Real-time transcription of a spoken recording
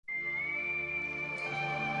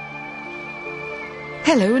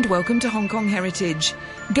Hello and welcome to Hong Kong Heritage.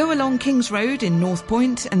 Go along King's Road in North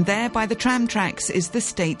Point and there by the tram tracks is the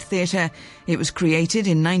State Theatre. It was created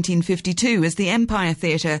in 1952 as the Empire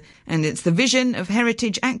Theatre and it's the vision of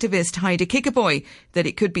heritage activist Haida Kikaboy that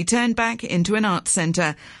it could be turned back into an arts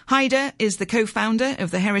centre. Haida is the co-founder of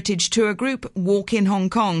the heritage tour group Walk in Hong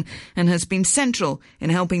Kong and has been central in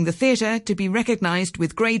helping the theatre to be recognised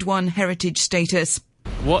with Grade 1 heritage status.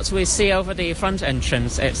 What we see over the front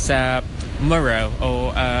entrance, it's a mural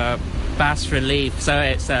or a bas relief. So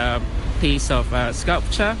it's a piece of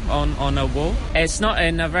sculpture on a wall. It's not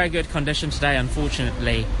in a very good condition today,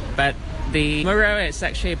 unfortunately. But the mural is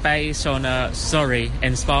actually based on a story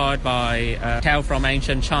inspired by a tale from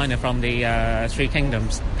ancient China from the Three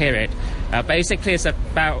Kingdoms period. Basically, it's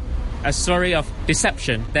about a story of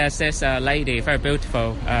deception. There's this lady, very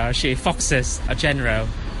beautiful. She foxes a general.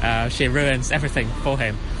 She ruins everything for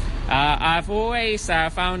him. I've always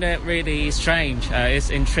found it really strange. It's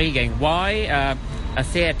intriguing. Why a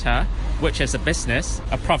theatre, which is a business,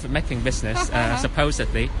 a profit-making business,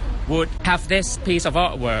 supposedly, would have this piece of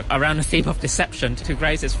artwork around the theme of deception to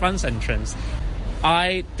grace its front entrance.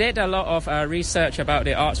 I did a lot of research about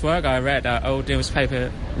the artwork. I read old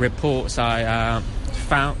newspaper reports. I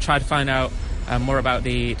tried to find out more about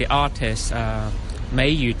the artist.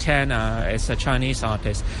 Mei Yutian is a Chinese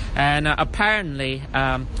artist. And apparently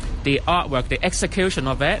the artwork, the execution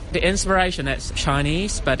of it, the inspiration is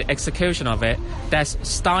Chinese, but the execution of it, there's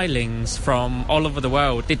stylings from all over the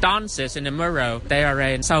world. The dancers in the mural, they are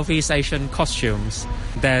in Southeast Asian costumes.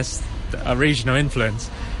 There's a regional influence.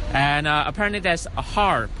 And apparently there's a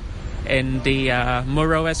harp in the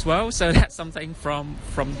mural as well, so that's something from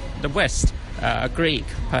the West. Greek,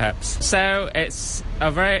 perhaps. So it's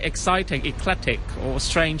a very exciting, eclectic or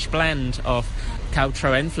strange blend of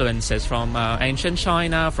cultural influences from ancient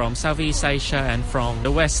China, from Southeast Asia and from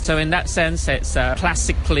the West. So in that sense, it's a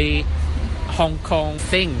classically Hong Kong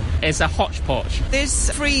thing. It's a hodgepodge.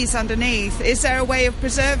 This frieze underneath, is there a way of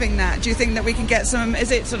preserving that? Do you think that we can get some,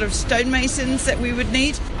 is it sort of stonemasons that we would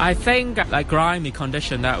need? I think like grimy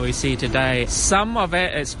condition that we see today, some of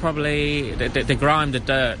it is probably the grime, the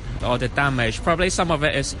dirt or the damage. Probably some of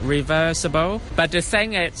it is reversible. But the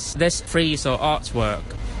thing is, this frieze or artwork,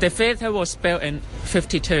 the theatre was built in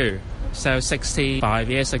 52. So 65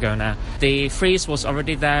 years ago now. The frieze was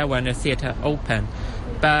already there when the theatre opened.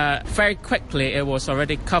 But very quickly it was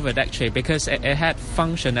already covered actually because it had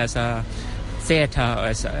functioned as a theatre,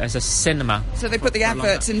 as a cinema. So they put the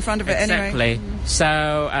adverts in front of it anyway. Exactly.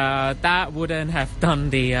 So that wouldn't have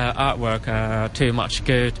done the artwork too much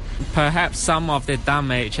good. Perhaps some of the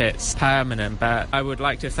damage is permanent, but I would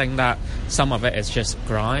like to think that some of it is just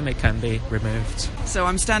grime. It can be removed. So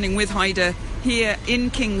I'm standing with Haida here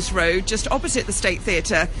in King's Road, just opposite the State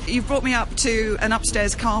Theatre. You've brought me up to an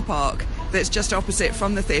upstairs car park that's just opposite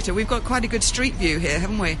from the theatre. We've got quite a good street view here,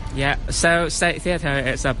 haven't we? Yeah, so State Theatre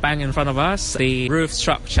is a bang in front of us. The roof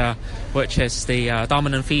structure, which is the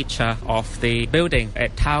dominant feature of the building,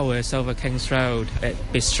 it towers over King's Road. It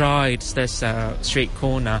bestrides this street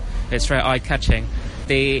corner. It's very eye-catching.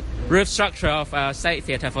 The roof structure of State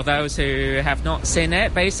Theatre, for those who have not seen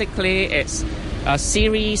it, basically it's a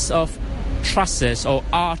series of trusses or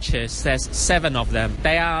arches. There's 7 of them.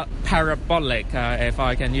 They are parabolic, if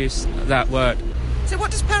I can use that word. So what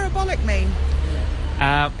does parabolic mean?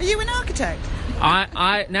 Are you an architect?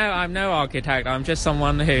 No, I'm no architect. I'm just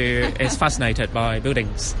someone who is fascinated by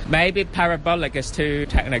buildings. Maybe parabolic is too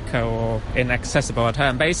technical or inaccessible a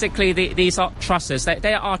term. Basically, these are trusses.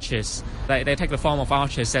 They are arches. They take the form of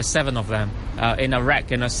arches. There's 7 of them in a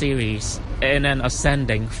rack, in a series, in an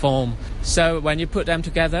ascending form. So when you put them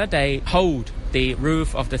together, they hold the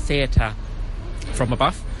roof of the theatre from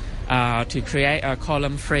above to create a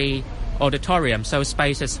column-free auditorium, so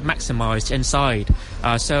space is maximized inside.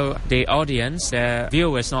 So the audience, the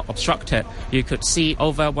view is not obstructed. You could see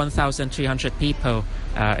over 1,300 people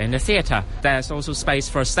in the theatre. There's also space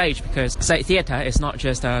for a stage because State Theatre is not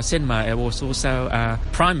just a cinema, it was also a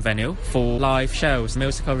prime venue for live shows,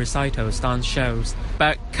 musical recitals, dance shows.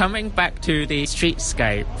 But coming back to the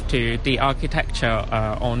streetscape, to the architecture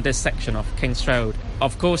on this section of King's Road,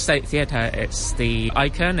 of course State Theatre is the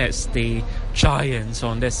icon, it's the giants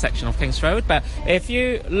on this section of King's Road. But if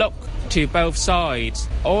you look to both sides,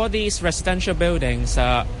 all these residential buildings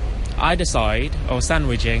either side or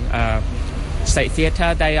sandwiching State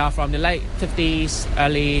Theatre, they are from the late 50s,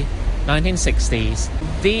 early 1960s.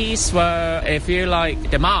 These were, if you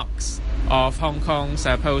like, the marks of Hong Kong's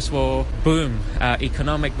post-war boom,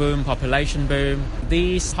 economic boom, population boom.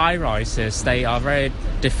 These high-rises, they are very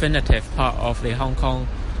definitive part of the Hong Kong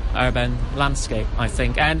urban landscape, I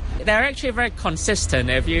think. And they're actually very consistent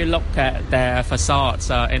if you look at their facades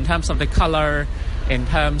in terms of the colour, in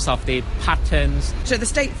terms of the patterns. So the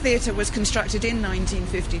State Theatre was constructed in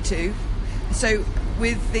 1952. So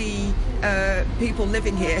with the people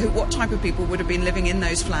living here, what type of people would have been living in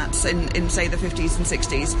those flats in say, the 50s and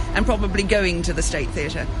 60s and probably going to the State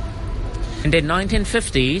Theatre? In the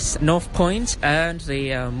 1950s, North Point earned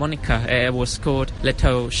the moniker. It was called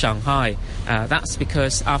Little Shanghai. That's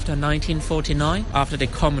because after 1949, after the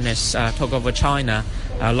communists took over China,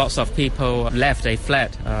 lots of people left. They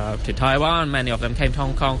fled to Taiwan. Many of them came to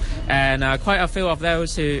Hong Kong. And quite a few of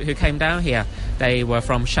those who came down here, they were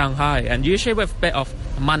from Shanghai. And usually with a bit of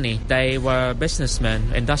money. They were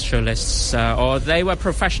businessmen, industrialists, or they were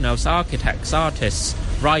professionals, architects, artists,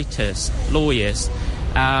 writers, lawyers.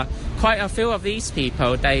 Quite a few of these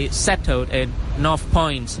people, they settled in North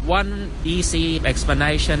Point. One easy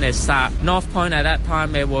explanation is that North Point at that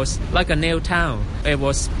time, it was like a new town. It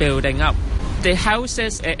was building up. The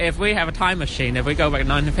houses, if we have a time machine, if we go back to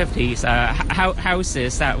the 1950s,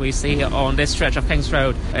 houses that we see on this stretch of King's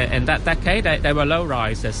Road in that decade, they were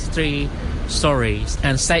low-rises, 3 stories.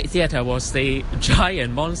 And State Theatre was the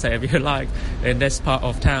giant monster, if you like, in this part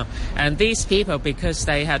of town. And these people, because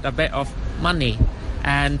they had a bit of money,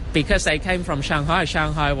 and because they came from Shanghai,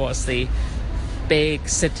 Shanghai was the big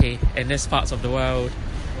city in this part of the world,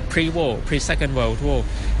 pre-war, pre-Second World War.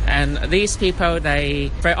 And these people,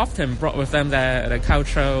 they very often brought with them their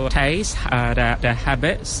cultural taste, their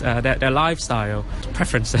habits, their lifestyle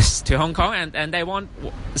preferences to Hong Kong, and they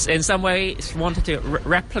in some way wanted to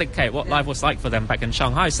replicate what life was like for them back in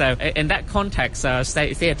Shanghai. So in that context,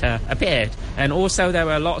 State Theatre appeared. And also there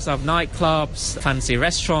were lots of nightclubs, fancy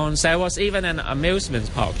restaurants. There was even an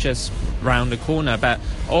amusement park just round the corner. But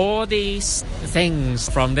all these things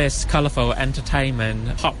from this colourful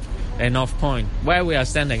entertainment hub in North Point, where we are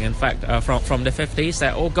standing, in fact, from the 50s,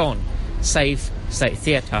 they're all gone, save State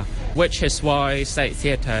Theatre, which is why State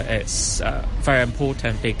Theatre is very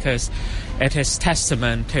important, because it is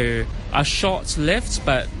testament to a short-lived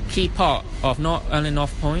but key part of not only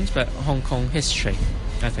North Point but Hong Kong history,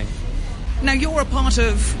 I think. Now, you're a part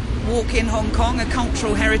of Walk in Hong Kong, a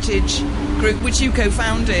cultural heritage group which you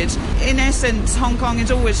co-founded. In essence, Hong Kong is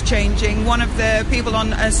always changing. One of the people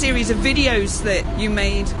on a series of videos that you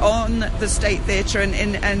made on the State Theatre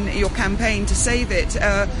and your campaign to save it,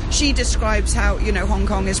 she describes how, Hong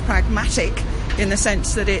Kong is pragmatic in the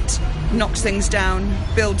sense that it knocks things down,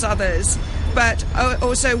 builds others. But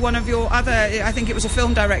also one of your other, I think it was a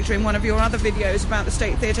film director in one of your other videos about the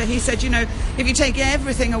State Theatre, he said, if you take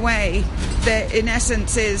everything away that in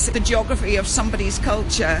essence is the geography of somebody's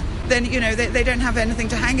culture, then, they don't have anything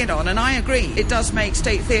to hang it on. And I agree, it does make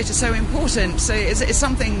State Theatre so important. So it's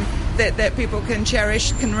something that people can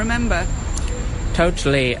cherish, can remember.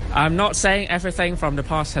 Totally. I'm not saying everything from the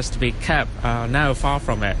past has to be kept. No, far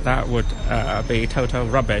from it. That would be total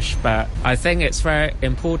rubbish. But I think it's very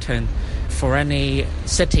important for any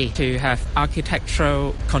city to have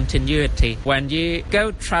architectural continuity. When you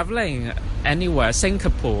go travelling anywhere,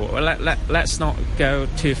 Singapore, let's not go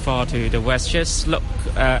too far to the west, just look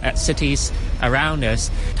at cities around us,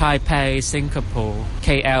 Taipei, Singapore,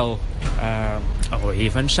 KL, or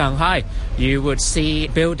even Shanghai. You would see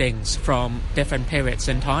buildings from different periods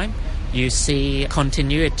in time. You see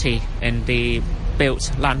continuity in the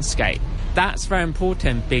built landscape. That's very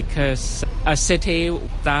important, because a city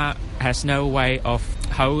that has no way of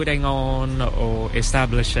holding on or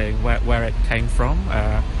establishing where it came from,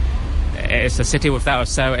 it's a city without,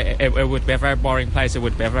 so it would be a very boring place. It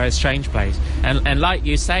would be a very strange place. And like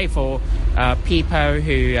you say, for people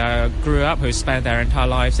who grew up, who spent their entire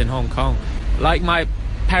lives in Hong Kong, like my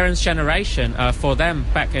parents' generation, for them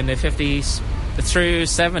back in the 50s through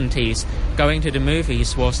 70s, going to the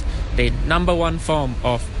movies was the number one form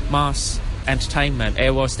of mass entertainment.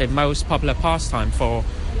 It was the most popular pastime for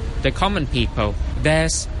the common people.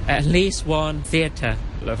 There's at least one theatre,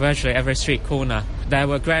 virtually every street corner. There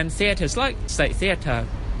were grand theatres like State Theatre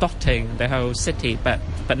dotting the whole city, but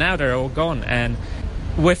now they're all gone. And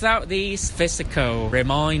without these physical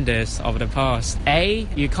reminders of the past,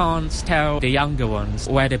 you can't tell the younger ones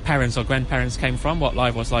where their parents or grandparents came from, what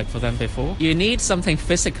life was like for them before. You need something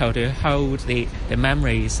physical to hold the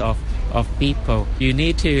memories of people. You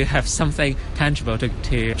need to have something tangible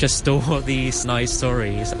to just store these nice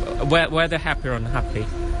stories, whether happy or unhappy.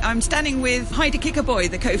 I'm standing with Heidi Kickaboy,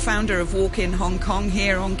 the co-founder of Walk in Hong Kong,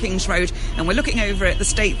 here on King's Road, and we're looking over at the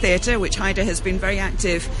State Theatre, which Heidi has been very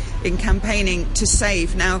active in campaigning to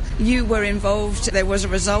save. Now, you were involved, there was a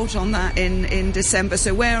result on that in December,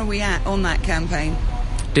 so where are we at on that campaign?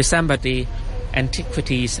 December, the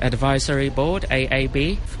Antiquities Advisory Board,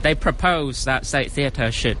 AAB. They propose that State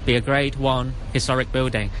Theatre should be a Grade 1 historic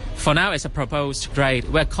building. For now, it's a proposed grade.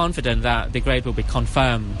 We're confident that the grade will be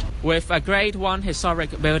confirmed. With a Grade 1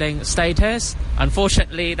 historic building status,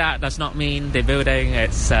 unfortunately, that does not mean the building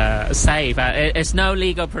is safe. It's no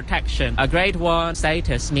legal protection. A Grade 1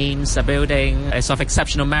 status means a building is of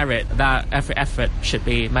exceptional merit, that every effort should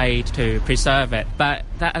be made to preserve it. But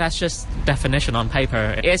that's just definition on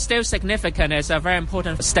paper. It's still significant. It's a very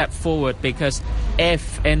important step forward, because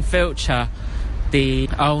if in future the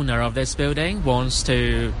owner of this building wants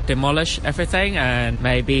to demolish everything and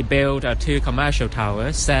maybe build 2 commercial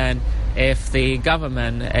towers, then if the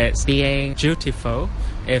government is being dutiful,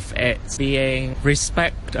 if it's being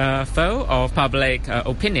respectful of public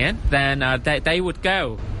opinion, then they would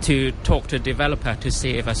go to talk to the developer to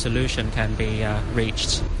see if a solution can be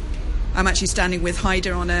reached. I'm actually standing with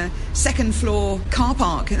Haida on a second-floor car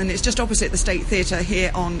park, and it's just opposite the State Theatre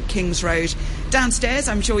here on King's Road. Downstairs,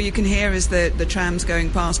 I'm sure you can hear as the tram's going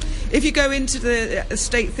past. If you go into the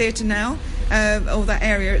State Theatre now, or that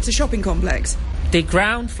area, it's a shopping complex. The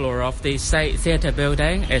ground floor of the State Theatre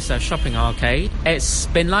building is a shopping arcade. It's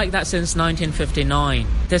been like that since 1959.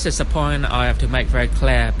 This is a point I have to make very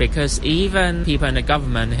clear, because even people in the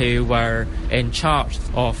government who were in charge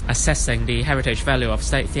of assessing the heritage value of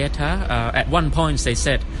State Theatre, at one point they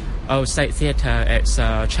said, oh, State Theatre, it's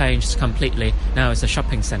changed completely. Now it's a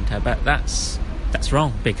shopping centre. But that's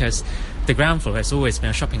wrong, because the ground floor has always been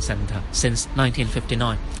a shopping centre since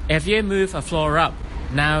 1959. If you move a floor up,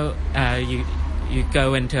 now you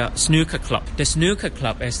go into a snooker club. The snooker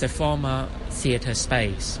club is the former theatre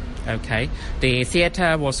space. Okay, the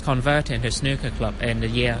theatre was converted into a snooker club in the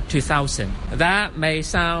year 2000. That may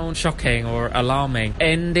sound shocking or alarming.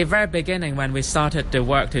 In the very beginning, when we started the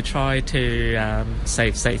work to try to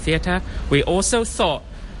save State Theatre, we also thought,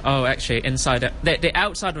 oh, actually, inside the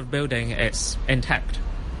outside of the building is intact.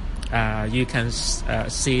 You can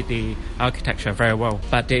see the architecture very well.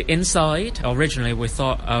 But the inside, originally we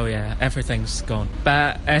thought, oh yeah, everything's gone.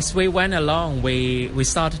 But as we went along, we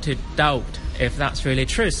started to doubt if that's really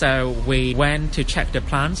true. So we went to check the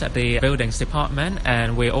plans at the buildings department,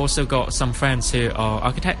 and we also got some friends who are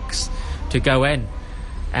architects to go in,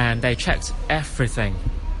 and they checked everything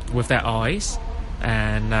with their eyes.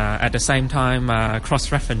 And at the same time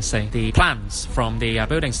cross-referencing the plans from the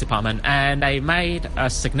buildings department, and they made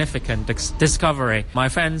a significant discovery. My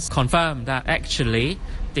friends confirmed that actually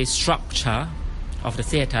the structure of the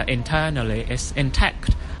theatre internally is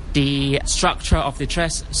intact. The structure of the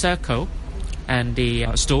dress circle and the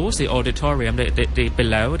stalls, the auditorium, the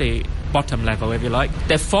below, the bottom level if you like,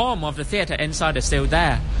 the form of the theatre inside is still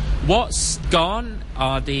there. What's gone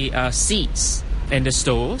are the seats in the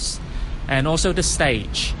stalls, and also the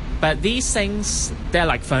stage. But these things, they're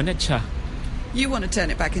like furniture. You want to turn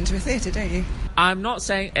it back into a theatre, don't you? I'm not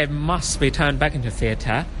saying it must be turned back into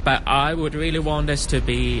theatre, but I would really want this to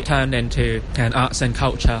be turned into an arts and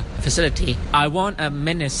culture facility. I want a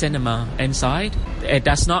mini cinema inside. It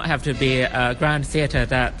does not have to be a grand theatre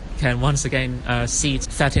that can once again seat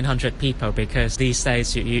 1,300 people, because these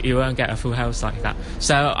days you won't get a full house like that.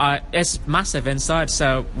 So it's massive inside,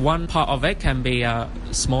 so one part of it can be a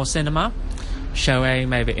small cinema showing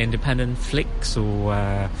maybe independent flicks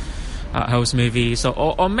or house movies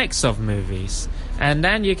or mix of movies. And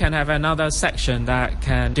then you can have another section that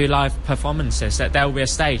can do live performances. That there will be a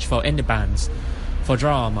stage for indie bands, for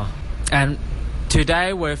drama. And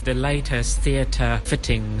today, with the latest theatre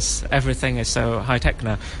fittings, everything is so high-tech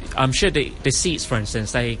now. I'm sure the seats, for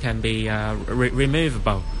instance, they can be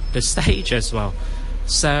removable. The stage as well.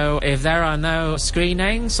 So if there are no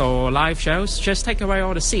screenings or live shows, just take away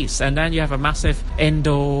all the seats, and then you have a massive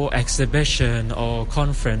indoor exhibition or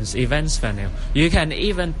conference events venue. You can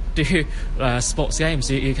even do sports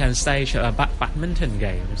games. You can stage badminton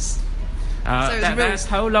games. There's a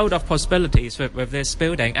whole load of possibilities with this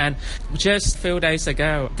building. And just a few days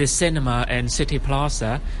ago, the cinema in City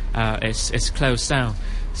Plaza is closed down.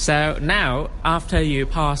 So now, after you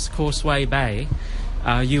pass Causeway Bay,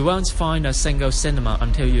 you won't find a single cinema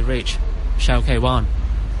until you reach Shau Kei Wan,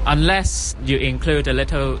 unless you include a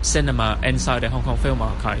little cinema inside the Hong Kong Film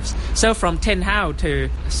Archives. So from Tin Hau to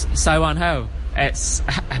Sai Wan Ho, it's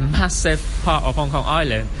a massive part of Hong Kong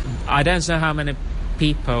Island. I don't know how many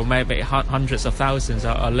people, maybe hundreds of thousands,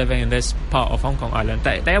 are living in this part of Hong Kong Island.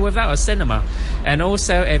 They're without a cinema. And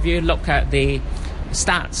also, if you look at the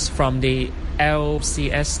stats from the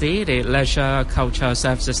LCSD, the Leisure Culture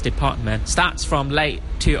Services Department, stats from late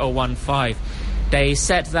 2015, they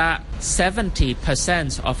said that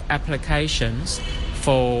 70% of applications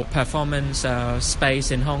for performance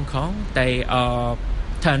space in Hong Kong, they are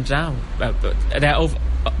turned down.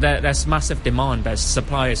 There's massive demand, but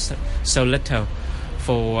supply is so little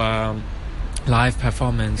for live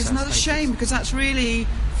performance. It's not a shame, because that's really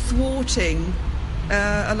thwarting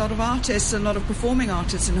a lot of artists, a lot of performing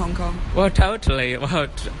artists in Hong Kong. Well, totally. Well,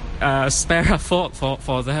 spare a thought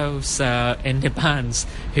for those indie bands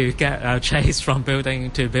who get chased from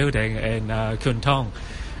building to building in Kwun Tong.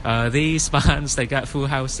 These bands, they get full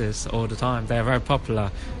houses all the time. They're very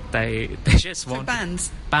popular. They just want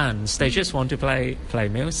bands. They just want to play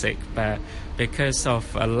music, but because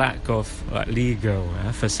of a lack of legal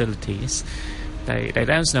facilities, they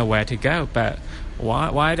don't know where to go. But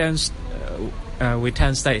why don't we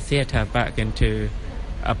turn State Theatre back into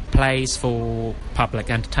a place for public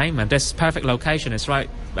entertainment? This perfect location is right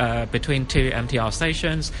between two MTR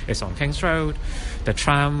stations. It's on King's Road. The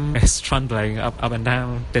tram is trundling up and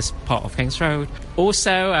down this part of King's Road.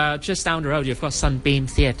 Also, just down the road, you've got Sunbeam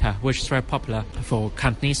Theatre, which is very popular for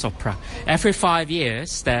Cantonese opera. Every 5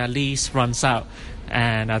 years, their lease runs out,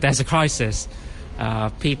 and there's a crisis.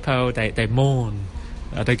 People, they mourn.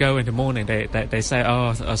 They go in the morning, they say,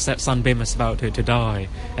 Sunbeam is about to die.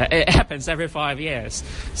 It happens every 5 years.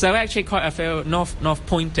 So actually quite a few North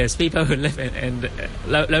Pointers, people who live in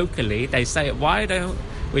locally, they say, why don't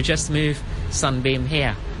we just move Sunbeam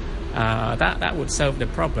here? That would solve the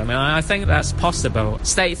problem. And I think that's possible.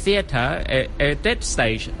 State Theatre, it did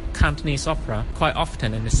stage Cantonese opera quite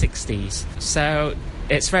often in the 60s. So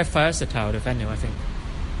it's very versatile, the venue, I think.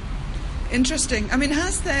 Interesting. I mean,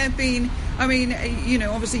 has there been...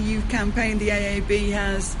 obviously you've campaigned, the AAB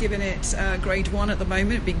has given it grade 1 at the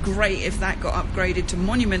moment. It'd be great if that got upgraded to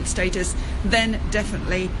monument status. Then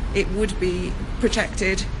definitely it would be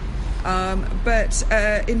protected. But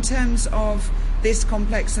in terms of this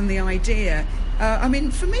complex and the idea,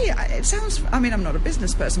 for me, it sounds... I'm not a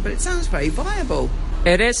business person, but it sounds very viable.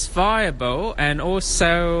 It is viable, and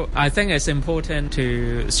also I think it's important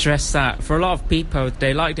to stress that for a lot of people,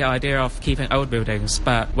 they like the idea of keeping old buildings,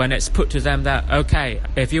 but when it's put to them that, okay,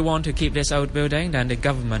 if you want to keep this old building, then the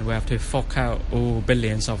government will have to fork out all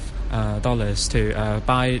billions of dollars to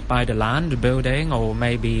buy the land, the building, or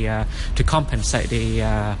maybe to compensate the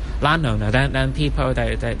landowner, then people,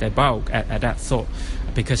 they balk at that thought,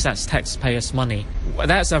 because that's taxpayers' money.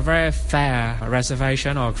 That's a very fair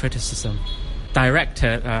reservation or criticism,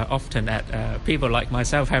 directed often at people like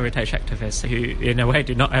myself, heritage activists, who in a way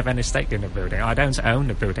do not have any stake in the building. I don't own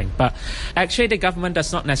the building, but actually the government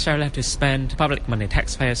does not necessarily have to spend public money,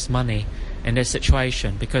 taxpayers' money in this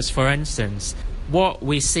situation, because, for instance, what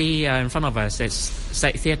we see in front of us is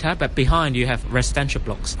State Theatre, but behind you have residential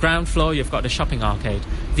blocks. Ground floor, you've got the shopping arcade.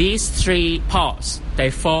 These three parts, they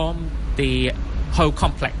form the whole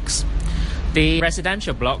complex. The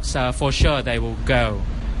residential blocks, for sure, they will go.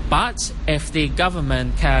 But if the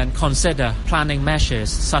government can consider planning measures,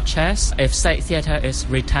 such as if State Theatre is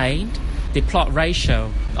retained, the plot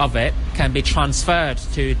ratio of it can be transferred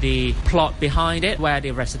to the plot behind it where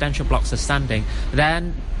the residential blocks are standing,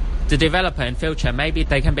 then the developer in future, maybe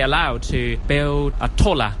they can be allowed to build a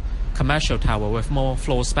taller commercial tower with more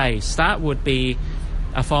floor space. That would be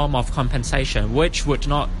a form of compensation, which would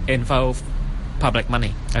not involve public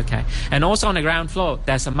money. Okay. And also on the ground floor,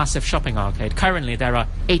 there's a massive shopping arcade. Currently, there are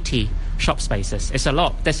 80 shop spaces. It's a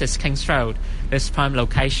lot. This is King's Road, this prime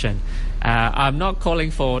location. I'm not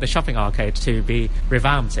calling for the shopping arcade to be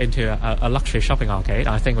revamped into a luxury shopping arcade.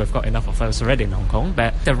 I think we've got enough of those already in Hong Kong.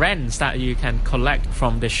 But the rents that you can collect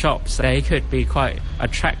from the shops, they could be quite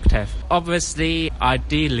attractive. Obviously,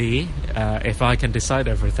 ideally, if I can decide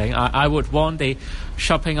everything, I would want the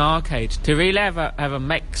shopping arcade to really have a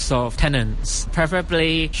mix of tenants,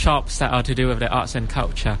 preferably shops that are to do with the arts and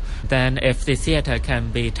culture. Then if the theatre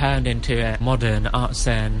can be turned into a modern arts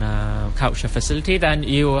and culture facility, then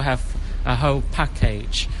you will have a whole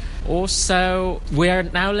package. Also, we are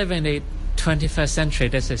now living in the 21st century.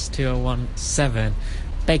 This is 2017.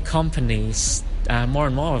 Big companies, more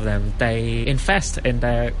and more of them, they invest in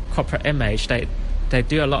their corporate image. They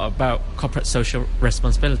do a lot about corporate social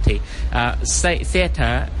responsibility. State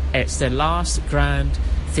Theatre, it's the last grand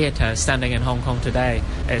theatre standing in Hong Kong today.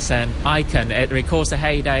 It's an icon. It recalls the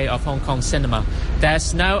heyday of Hong Kong cinema.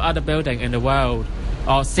 There's no other building in the world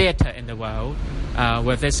or theatre in the world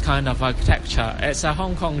with this kind of architecture. It's a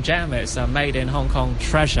Hong Kong gem. It's a made in Hong Kong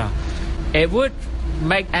treasure. It would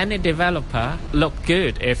make any developer look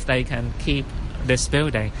good if they can keep this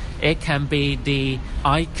building. It can be the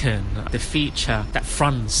icon, the feature that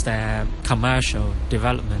fronts their commercial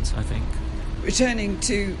developments, I think. Returning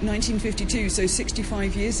to 1952, so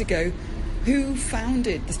 65 years ago, who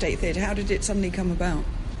founded the State Theatre? How did it suddenly come about?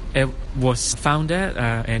 It was founded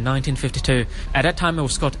in 1952. At that time, it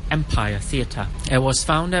was called Empire Theatre. It was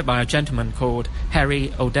founded by a gentleman called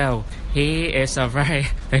Harry O'Dell. He is a very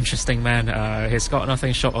interesting man. He's got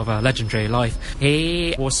nothing short of a legendary life.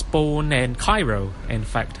 He was born in Cairo, in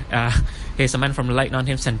fact. He's a man from the late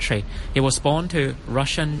 19th century. He was born to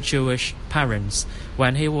Russian Jewish parents.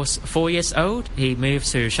 When he was 4 years old, he moved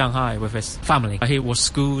to Shanghai with his family. He was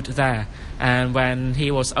schooled there. And when he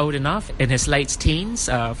was old enough, in his late teens,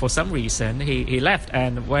 for some reason, he left.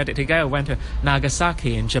 And where did he go? Went to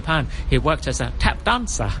Nagasaki in Japan. He worked as a tap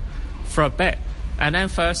dancer for a bit. And then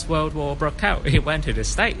First World War broke out. He went to the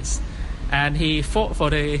States. And he fought for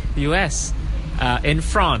the US in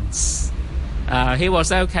France. He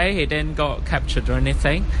was okay. He didn't got captured or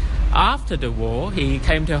anything. After the war, he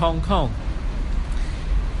came to Hong Kong.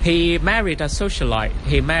 He married a socialite.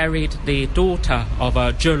 He married the daughter of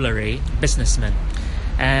a jewelry businessman.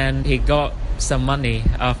 And he got some money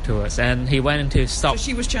afterwards. And he went into stock. So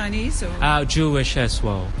she was Chinese? Or? Jewish as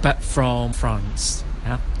well, but from France.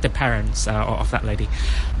 The parents of that lady.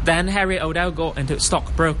 Then Harry O'Dell got into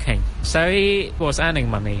stockbroking. So he was earning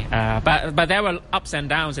money. But there were ups and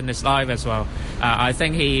downs in his life as well. I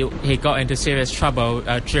think he got into serious trouble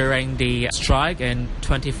during the strike in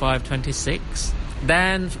 25-26.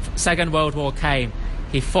 Then Second World War came.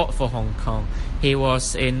 He fought for Hong Kong. He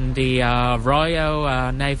was in the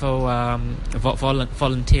Royal Naval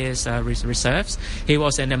Volunteers Reserves. He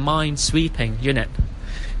was in a mine-sweeping unit.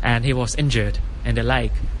 And he was injured in the leg,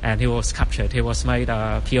 and he was captured. He was made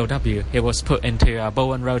a POW. He was put into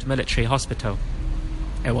Bowen Road Military Hospital.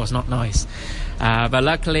 It was not nice. But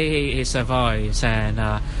luckily he survived. And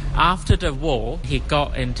after the war, he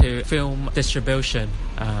got into film distribution.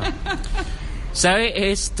 So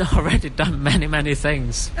he's already done many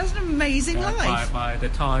things. That's an amazing life. By the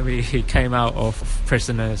time he came out of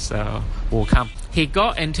prisoners war camp. He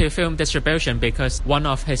got into film distribution because one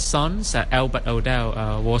of his sons, Albert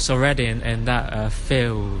O'Dell, was already in that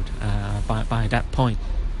field by that point.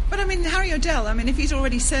 But I mean, Harry O'Dell, if he's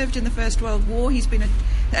already served in the First World War, he's been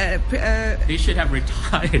he should have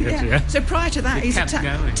retired. Yeah. So prior to that, he's a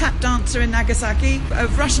tap dancer in Nagasaki,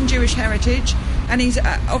 of Russian Jewish heritage, and he's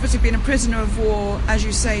obviously been a prisoner of war, as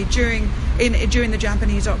you say, during the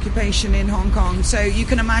Japanese occupation in Hong Kong. So you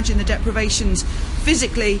can imagine the deprivations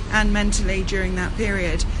physically and mentally during that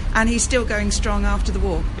period. And he's still going strong after the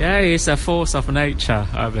war. Yeah, he's a force of nature,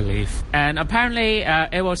 I believe. And apparently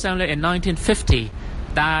it was only in 1950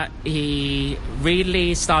 that he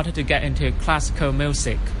really started to get into classical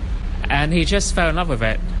music. And he just fell in love with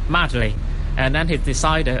it, madly. And then he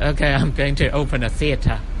decided, okay, I'm going to open a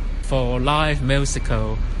theatre for live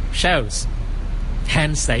musical shows.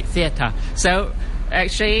 Hence State Theatre. So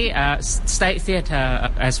actually, State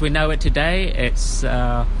Theatre, as we know it today, it's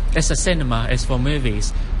a cinema, it's for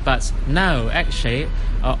movies. But no, actually,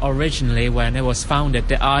 originally when it was founded,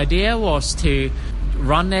 the idea was to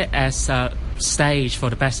run it as a stage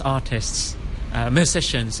for the best artists,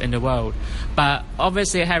 musicians in the world. But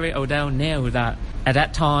obviously Harry O'Dell knew that at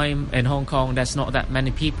that time in Hong Kong there's not that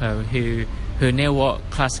many people who knew what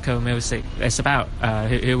classical music is about,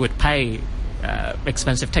 who would pay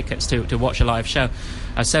expensive tickets to watch a live show.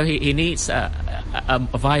 So he needs a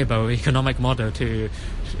viable economic model to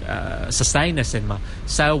sustain the cinema.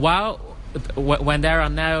 So when there are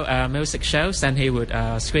no music shows, then he would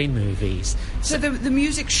screen movies. So the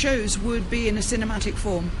music shows would be in a cinematic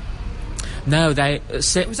form? No, it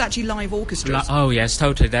was actually live orchestras. Oh yes,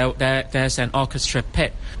 totally. There's an orchestra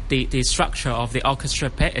pit. The structure of the orchestra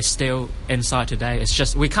pit is still inside today. It's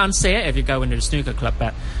just we can't see it if you go into the snooker club,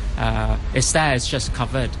 but it's there. It's just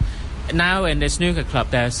covered. Now in the snooker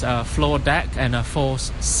club, there's a floor deck and a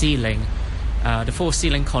false ceiling. The false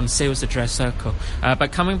ceiling conceals the dress circle.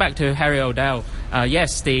 But coming back to Harry O'Dell,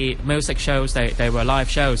 yes, the music shows, they were live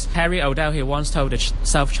shows. Harry O'Dell, he once told the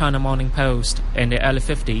South China Morning Post in the early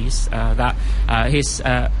 50s that he's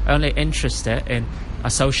only interested in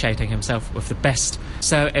associating himself with the best.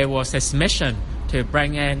 So it was his mission to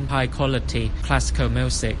bring in high-quality classical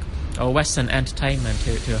music or Western entertainment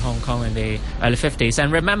to Hong Kong in the early 50s.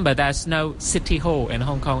 And remember, there's no city hall in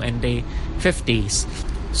Hong Kong in the 50s.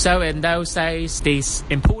 So in those days, the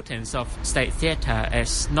importance of State Theatre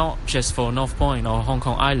is not just for North Point or Hong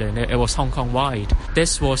Kong Island, it was Hong Kong-wide.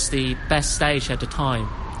 This was the best stage at the time,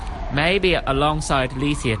 maybe alongside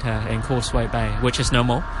Lee Theatre in Causeway Bay, which is no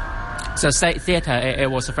more. So State Theatre, it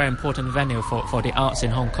was a very important venue for the arts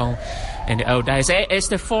in Hong Kong in the old days. It's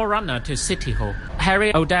the forerunner to City Hall.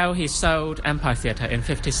 Harry O'Dell, he sold Empire Theatre in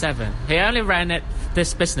 1957. He only ran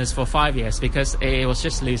this business for 5 years because it was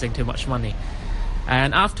just losing too much money.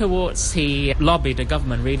 And afterwards, he lobbied the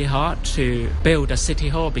government really hard to build a city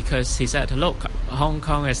hall because he said, look, Hong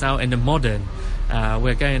Kong is now in the modern.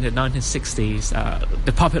 We're going into the 1960s.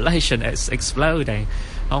 The population is exploding.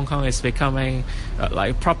 Hong Kong is becoming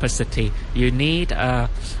like a proper city. You need a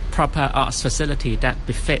proper arts facility that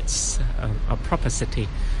befits a proper city.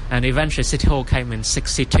 And eventually City Hall came in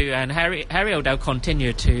 1962, and Harry O'Dell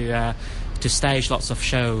continued to stage lots of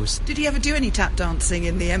shows. Did he ever do any tap dancing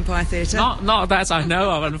in the Empire Theatre? Not that I know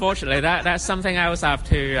of, unfortunately. That's something else I have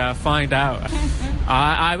to find out.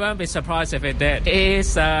 I won't be surprised if it did. He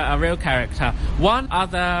is a real character. One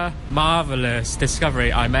other marvellous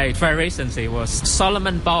discovery I made very recently was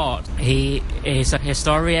Solomon Bard. He is a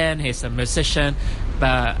historian, he's a musician,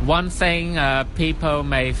 but one thing people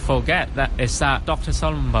may forget is that Dr.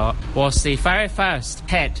 Solomon Bard was the very first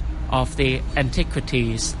head of the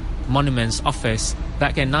Antiquities Monuments Office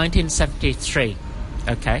back in 1973.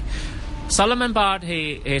 Okay, Solomon Bard,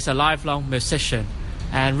 he is a lifelong musician,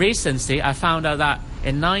 and recently I found out that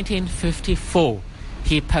in 1954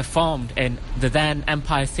 he performed in the then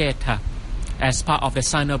Empire Theatre as part of the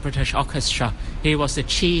Sino-British Orchestra. He was the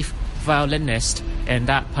chief violinist in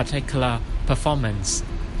that particular performance.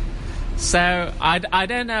 So I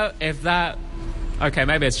don't know if that, okay,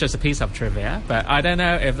 maybe it's just a piece of trivia, but I don't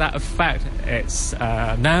know if that fact is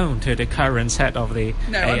known to the current head of the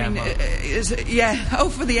AMO.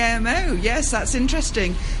 For the AMO, yes, that's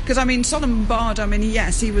interesting. Because, Solomon Bard,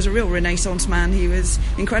 yes, he was a real Renaissance man. He was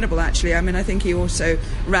incredible, actually. I think he also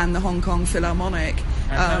ran the Hong Kong Philharmonic.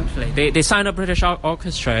 The Sino-British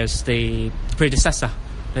Orchestra is the predecessor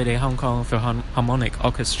to the Hong Kong Philharmonic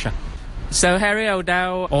Orchestra. So Harry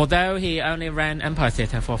O'Dell, although he only ran Empire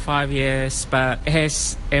Theatre for 5 years, but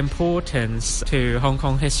his importance to Hong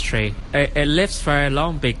Kong history, it lives very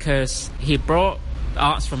long because he brought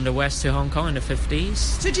arts from the West to Hong Kong in the 50s.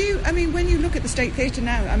 So when you look at the State Theatre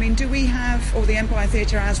now, do we have, or the Empire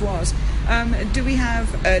Theatre as was, do we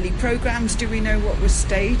have early programmes? Do we know what was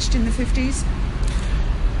staged in the 50s?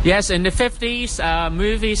 Yes, in the 50s,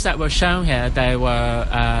 movies that were shown here, they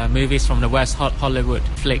were movies from the West, Hollywood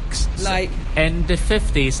flicks. Like? In the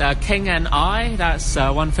 50s, King and I, that's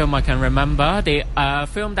one film I can remember. The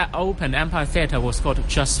film that opened Empire Theatre was called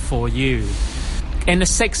Just For You. In the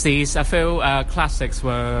 60s, a few classics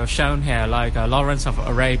were shown here, like Lawrence of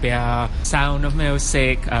Arabia, Sound of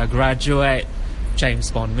Music, Graduate,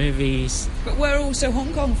 James Bond movies. But were also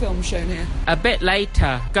Hong Kong films shown here? A bit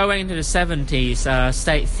later, going into the 70s,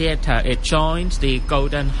 State Theatre, it joined the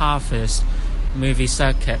Golden Harvest movie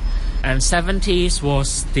circuit. And 70s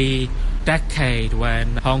was the decade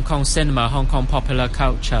when Hong Kong cinema, Hong Kong popular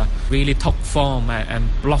culture really took form and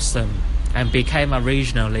blossomed and became a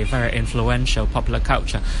regionally very influential popular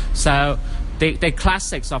culture. So the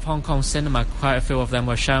classics of Hong Kong cinema, quite a few of them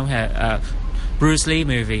were shown here. Bruce Lee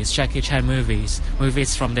movies, Jackie Chan movies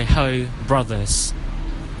from the Ho brothers.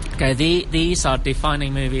 Okay, these are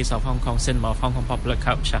defining movies of Hong Kong cinema, of Hong Kong popular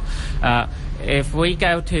culture. If we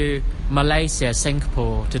go to Malaysia,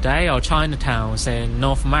 Singapore today, or Chinatowns in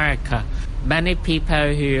North America, many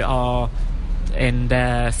people who are in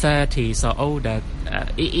their 30s or older,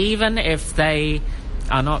 even if they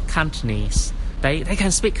are not Cantonese, they can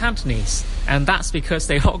speak Cantonese, and that's because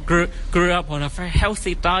they all grew up on a very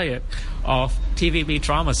healthy diet of TVB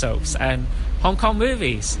drama soaps and Hong Kong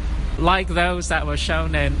movies, like those that were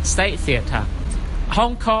shown in State Theatre.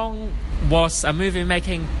 Hong Kong was a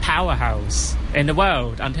movie-making powerhouse in the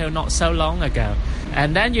world until not so long ago.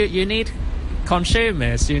 And then you need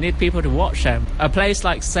consumers, you need people to watch them. A place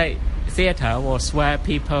like State Theatre was where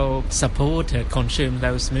people consumed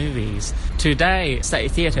those movies. Today,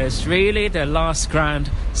 State Theatre is really the last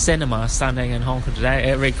grand cinema standing in Hong Kong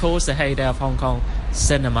today. It recalls the heyday of Hong Kong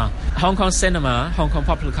cinema. Hong Kong cinema, Hong Kong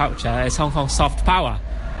popular culture is Hong Kong's soft power.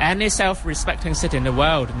 Any self-respecting city in the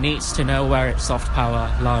world needs to know where its soft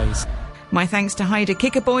power lies. My thanks to Haida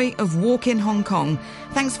Kikaboy of Walk in Hong Kong.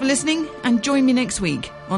 Thanks for listening, and join me next week on